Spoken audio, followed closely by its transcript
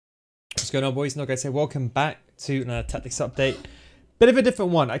What's going on, boys? Like I say, welcome back to another tactics update. Bit of a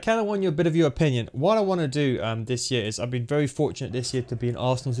different one. I kind of want a bit of your opinion. What I want to do this year is I've been very fortunate this year to be an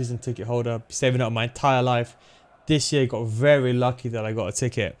Arsenal season ticket holder, saving up my entire life. This year, got very lucky that I got a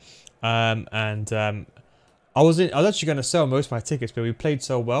ticket, I was actually going to sell most of my tickets, but we played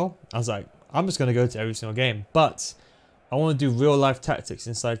so well. I was like, I'm just going to go to every single game, but I want to do real life tactics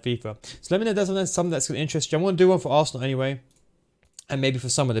inside FIFA. So let me know if there's something that's going to interest you. I want to do one for Arsenal anyway, and maybe for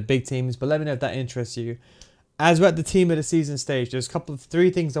some of the big teams, but let me know if that interests you. As we're at the team of the season stage, there's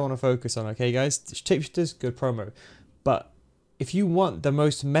three things I want to focus on, okay guys? Shapeshifters, good promo. But if you want the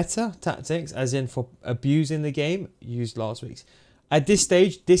most meta tactics, as in for abusing the game, use last week's. At this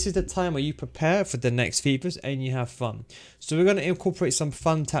stage, this is the time where you prepare for the next FIFAs and you have fun. So we're going to incorporate some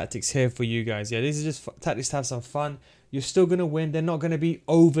fun tactics here for you guys. Yeah, these are just tactics to have some fun. You're still going to win. They're not going to be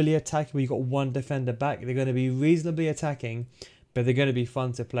overly attacking where you've got one defender back. They're going to be reasonably attacking, but they're going to be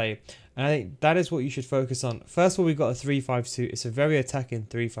fun to play. And I think that is what you should focus on. First of all, we've got a 3-5-2. It's a very attacking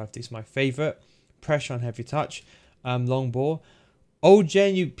 3-5-2. It's my favourite. Pressure on heavy touch. Long ball. Old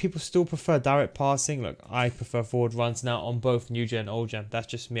gen, people still prefer direct passing. Look, I prefer forward runs now on both new gen and old gen. That's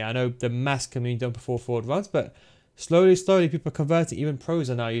just me. I know the mass community don't prefer forward runs, but slowly people are converting. Even pros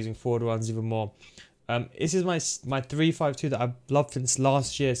are now using forward runs even more. This is my 3-5-2 that I've loved since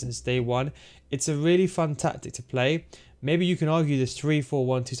last year, since day one. It's a really fun tactic to play. Maybe you can argue this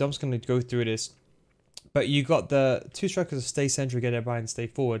 3-4-1-2, so I'm just going to go through this. But you got the two strikers of stay central, get it behind, stay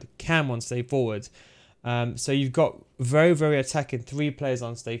forward. Cam on stay forward. So you've got very, very attacking, three players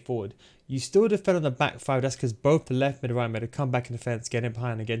on stay forward. You still defend on the back five. That's because both the left mid and right mid come back in defense, get in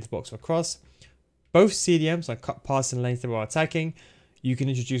behind and get into box or cross. Both CDMs, like cut, pass and length, are attacking. You can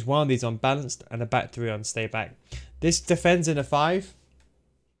introduce one of these on balanced and a back three on stay back. This defends in a 5.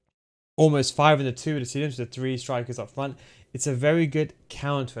 Almost 5 in the 2 with the CDMs, the 3 strikers up front. It's a very good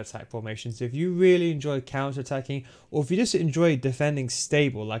counter-attack formation. So if you really enjoy counter-attacking, or if you just enjoy defending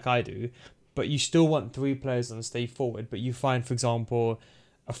stable like I do, but you still want 3 players on stay forward, but you find, for example,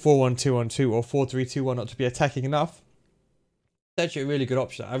 a 4-1-2-1-2 or 4-3-2-1 not to be attacking enough, it's actually a really good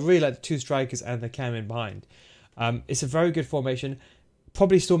option. I really like the 2 strikers and the cam in behind. It's a very good formation.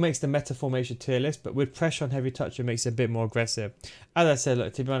 Probably still makes the meta formation tier list, but with pressure on heavy touch, it makes it a bit more aggressive. As I said,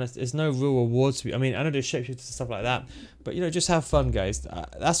 look, to be honest, there's no real rewards. I mean, I know there's shapeshifters and stuff like that, but, you know, just have fun, guys.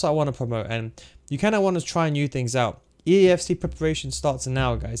 That's what I want to promote, and you kind of want to try new things out. EAFC preparation starts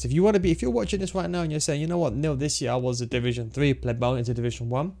now, guys. If you're watching this right now and you're saying, you know what, Neil, this year I was a Division 3 player, but I went into Division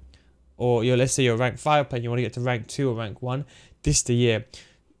 1, or let's say you're a rank 5 player, you want to get to rank 2 or rank 1, this is the year.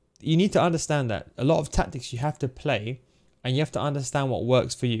 You need to understand that a lot of tactics you have to play, and you have to understand what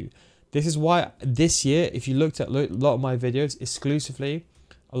works for you. This is why this year, if you looked at a lot of my videos exclusively,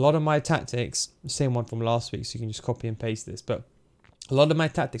 a lot of my tactics, the same one from last week, so you can just copy and paste this, but a lot of my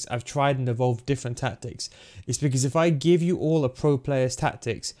tactics, I've tried and evolved different tactics. It's because if I give you all a pro player's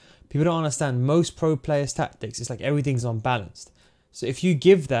tactics, people don't understand most pro players' tactics. It's like everything's unbalanced. So if you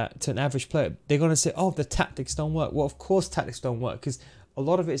give that to an average player, they're going to say, oh, the tactics don't work. Well, of course tactics don't work, because a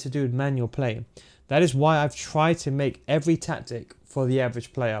lot of it is to do with manual play. That is why I've tried to make every tactic for the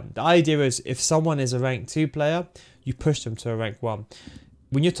average player. The idea is if someone is a rank 2 player, you push them to a rank 1.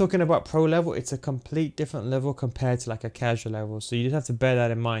 When you're talking about pro level, it's a complete different level compared to like a casual level. So you just have to bear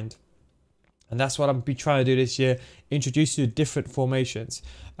that in mind. And that's what I'm trying to do this year, introduce you to different formations.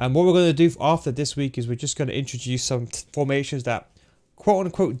 And what we're going to do after this week is we're just going to introduce some formations that quote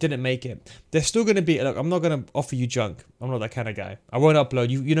unquote didn't make it. They're still going to be, look, I'm not going to offer you junk. I'm not that kind of guy. I won't upload.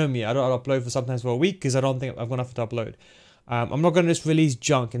 You know me. I don't upload for sometimes for a week because I don't think I'm going to have to upload. I'm not going to just release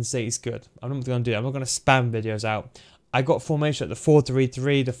junk and say it's good. I'm not going to do it. I'm not going to spam videos out. I got formation like the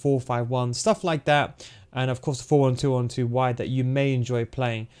 4-3-3, the 4-5-1, stuff like that. And of course the 4-1-2-1-2 wide that you may enjoy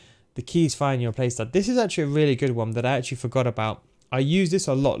playing. The key is finding your playstyle. This is actually a really good one that I actually forgot about. I used this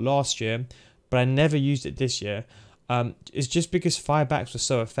a lot last year, but I never used it this year. It's just because 5 backs were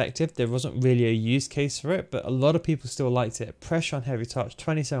so effective, there wasn't really a use case for it, but a lot of people still liked it. Pressure on heavy touch,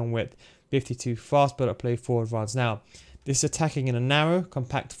 27 width, 52 fast build up play, forward runs. Now, this is attacking in a narrow,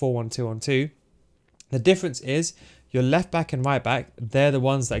 compact 4-1-2-1-2. The difference is your left back and right back, they're the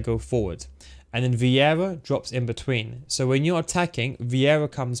ones that go forward. And then Vieira drops in between. So when you're attacking, Vieira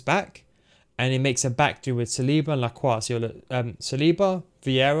comes back and it makes a back three with Saliba and Lacroix. So you're Saliba,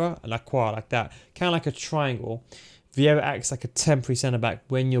 Vieira, and Lacroix like that. Kind of like a triangle. Vieira acts like a temporary centre-back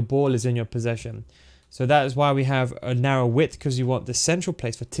when your ball is in your possession. So that is why we have a narrow width, because you want the central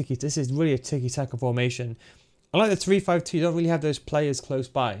place for tiki. This is really a tiki-taka formation. Unlike the 3-5-2, you don't really have those players close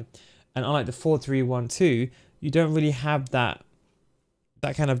by. And unlike the 4-3-1-2, you don't really have that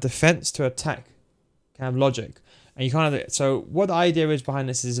kind of defence to attack kind of logic. And you kind of, so what the idea is behind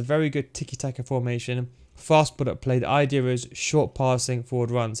this is a very good tiki-taka formation, fast build-up play. The idea is short passing,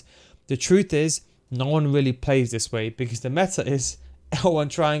 forward runs. The truth is, no one really plays this way because the meta is L1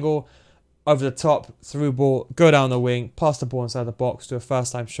 triangle, over the top, through ball, go down the wing, pass the ball inside the box, do a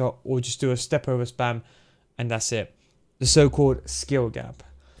first time shot, or just do a step over spam, and that's it. The so-called skill gap.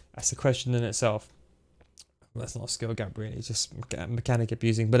 That's a question in itself. Well, that's not a skill gap really, it's just mechanic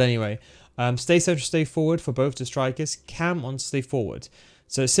abusing. But anyway, stay central, stay forward for both the strikers. Cam on stay forward.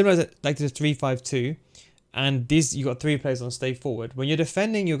 So similar to like the 3-5-2. And these, you got 3 players on stay forward. When you're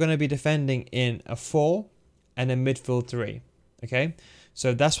defending, you're going to be defending in a 4 and a midfield 3. Okay,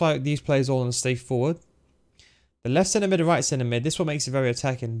 so that's why these players all on stay forward. The left centre mid and right centre mid. This one makes it very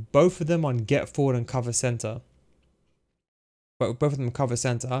attacking. Both of them on get forward and cover centre. But both of them cover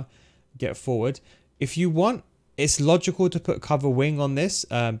centre, get forward. If you want, it's logical to put cover wing on this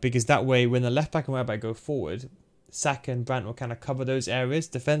because that way, when the left back and right back go forward, Saka and Brandt will kind of cover those areas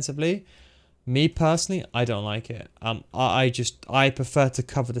defensively. Me personally, I don't like it. I prefer to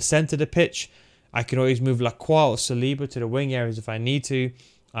cover the centre of the pitch. I can always move Lacroix or Saliba to the wing areas if I need to.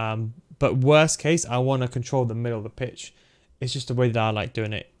 But worst case, I want to control the middle of the pitch. It's just the way that I like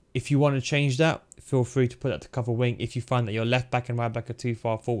doing it. If you want to change that, feel free to put that to cover wing if you find that your left back and right back are too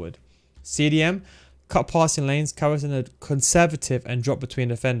far forward. CDM, cut passing lanes, covers in a conservative and drop between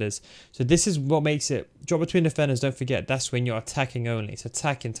defenders. So this is what makes it drop between defenders. Don't forget, that's when you're attacking only. It's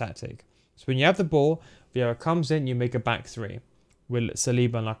attacking tactic. So when you have the ball, Vieira comes in, you make a back 3 with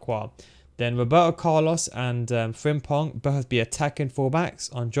Saliba and Lacroix. Then Roberto Carlos and Frimpong both be attacking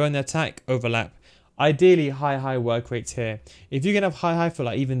fullbacks on join the attack, overlap. Ideally, high work rates here. If you can have high for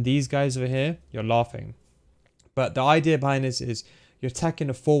like even these guys over here, you're laughing. But the idea behind this is you're attacking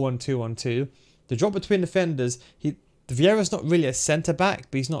a 4-1-2-1-2. The drop between defenders, Vieira's not really a centre back,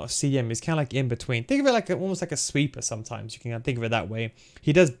 but he's not a CM. He's kind of like in between. Think of it like almost like a sweeper sometimes. You can think of it that way.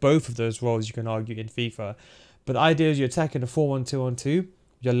 He does both of those roles, you can argue, in FIFA. But the idea is you're attacking a 4-1-2-1-2.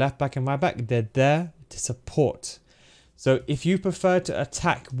 Your left back and right back, they're there to support. So if you prefer to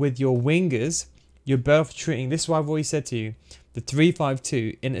attack with your wingers, you're both treating, this is what I've always said to you, the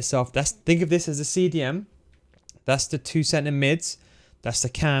 3-5-2 in itself, think of this as a CDM. That's the 2 centre mids, that's the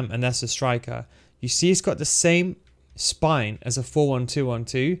cam, and that's the striker. You see it's got the same spine as a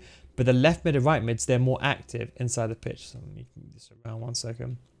 4-1-2-1-2, but the left mid and right mids, they're more active inside the pitch. So let me move this around 1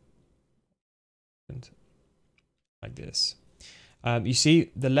 second. Like this. You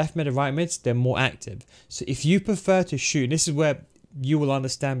see the left mid and right mids, they're more active. So if you prefer to shoot, this is where you will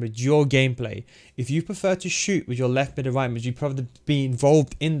understand with your gameplay. If you prefer to shoot with your left mid and right mids, you probably be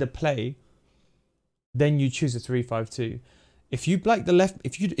involved in the play, then you choose a 3-5-2. If you like the left,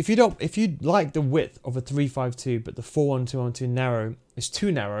 if you like the width of a 3-5-2, but the 4-1-2-1-2 narrow is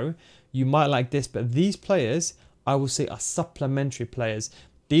too narrow, you might like this. But these players, I will say, are supplementary players.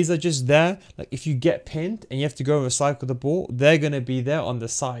 These are just there. Like if you get pinned and you have to go and recycle the ball, they're going to be there on the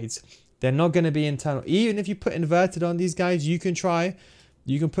sides. They're not going to be internal. Even if you put inverted on these guys, you can try.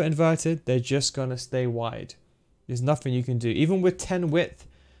 You can put inverted. They're just going to stay wide. There's nothing you can do. Even with 10 width,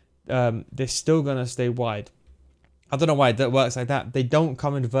 they're still going to stay wide. I don't know why that works like that. They don't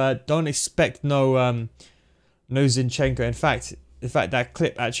come invert. Don't expect no Zinchenko. In fact, that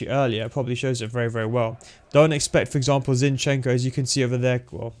clip actually earlier probably shows it very well. Don't expect, for example, Zinchenko, as you can see over there.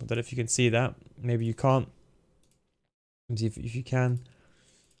 Well, I don't know if you can see that. Maybe you can't. Let's see if you can.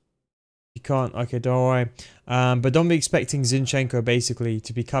 You can't. Okay, don't worry. But don't be expecting Zinchenko basically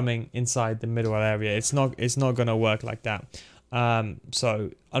to be coming inside the middle area. It's not going to work like that.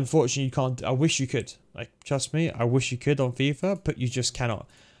 So unfortunately you can't. I wish you could. Like, trust me, I wish you could on FIFA, but you just cannot.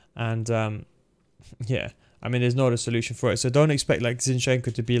 And yeah, I mean, there's not a solution for it. So don't expect like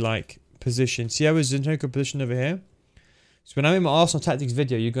Zinchenko to be like positioned. See how is Zinchenko positioned over here? So when I'm in my Arsenal tactics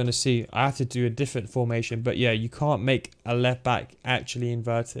video, you're going to see I have to do a different formation. But yeah, you can't make a left back actually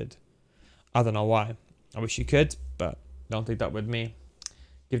inverted. I don't know why. I wish you could, but don't think that with me.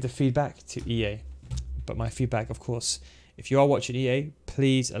 Give the feedback to EA. But my feedback, of course, if you are watching EA,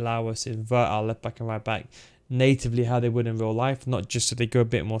 please allow us to invert our left back and right back natively how they would in real life, not just so they go a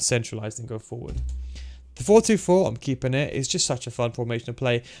bit more centralized and go forward. The 4-2-4, I'm keeping it. It's just such a fun formation to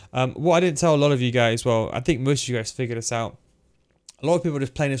play. What I didn't tell a lot of you guys, well, I think most of you guys figured this out. A lot of people are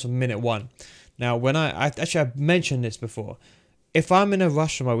just playing this from minute 1. Now, when I've mentioned this before. If I'm in a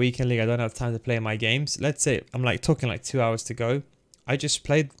rush for my weekend league, I don't have time to play my games. Let's say I'm like talking like 2 hours to go. I just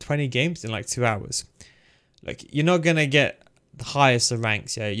played 20 games in like 2 hours. Like, you're not going to get the highest of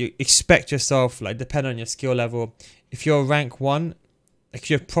ranks. Yeah, you expect yourself, like, depending on your skill level. If you're rank 1, if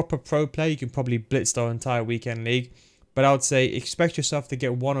you're a proper pro player, you can probably blitz the entire weekend league. But I would say expect yourself to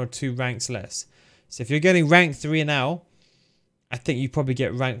get 1 or 2 ranks less. So if you're getting rank 3 now, I think you probably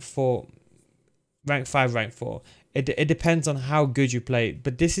get rank 4, rank 5, rank 4. It depends on how good you play.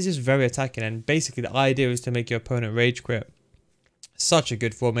 But this is just very attacking. And basically the idea is to make your opponent rage quit. Such a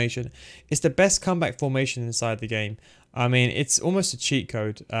good formation. It's the best comeback formation inside the game. I mean, it's almost a cheat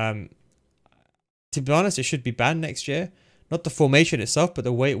code. To be honest, it should be banned next year. Not the formation itself, but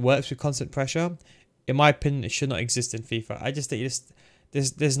the way it works with constant pressure. In my opinion, it should not exist in FIFA. I just think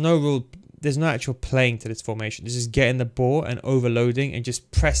there's no rule, there's no actual playing to this formation. It's just getting the ball and overloading and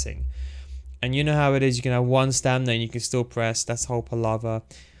just pressing. And you know how it is, you can have one stamina and you can still press. That's whole palaver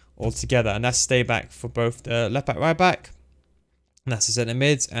altogether. And that's stay back for both the left back, right back. And that's the centre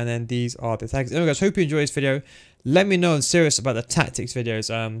mids. And then these are the tags. Anyway guys, hope you enjoyed this video. Let me know I'm serious about the tactics videos.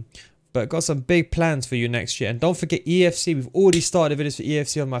 But got some big plans for you next year. And don't forget EFC. We've already started videos for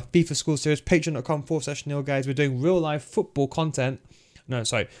EFC on my FIFA School Series. Patreon.com/Neil, guys. We're doing real life football content. No,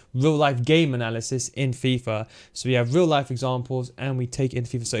 sorry. Real life game analysis in FIFA. So we have real life examples and we take it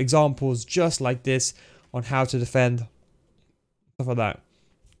into FIFA. So examples just like this on how to defend. Stuff like that.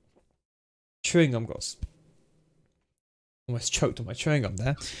 Chewing gum, guys. Almost choked on my chewing gum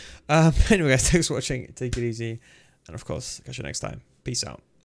there. Anyway, guys, thanks for watching. Take it easy. And of course, catch you next time. Peace out.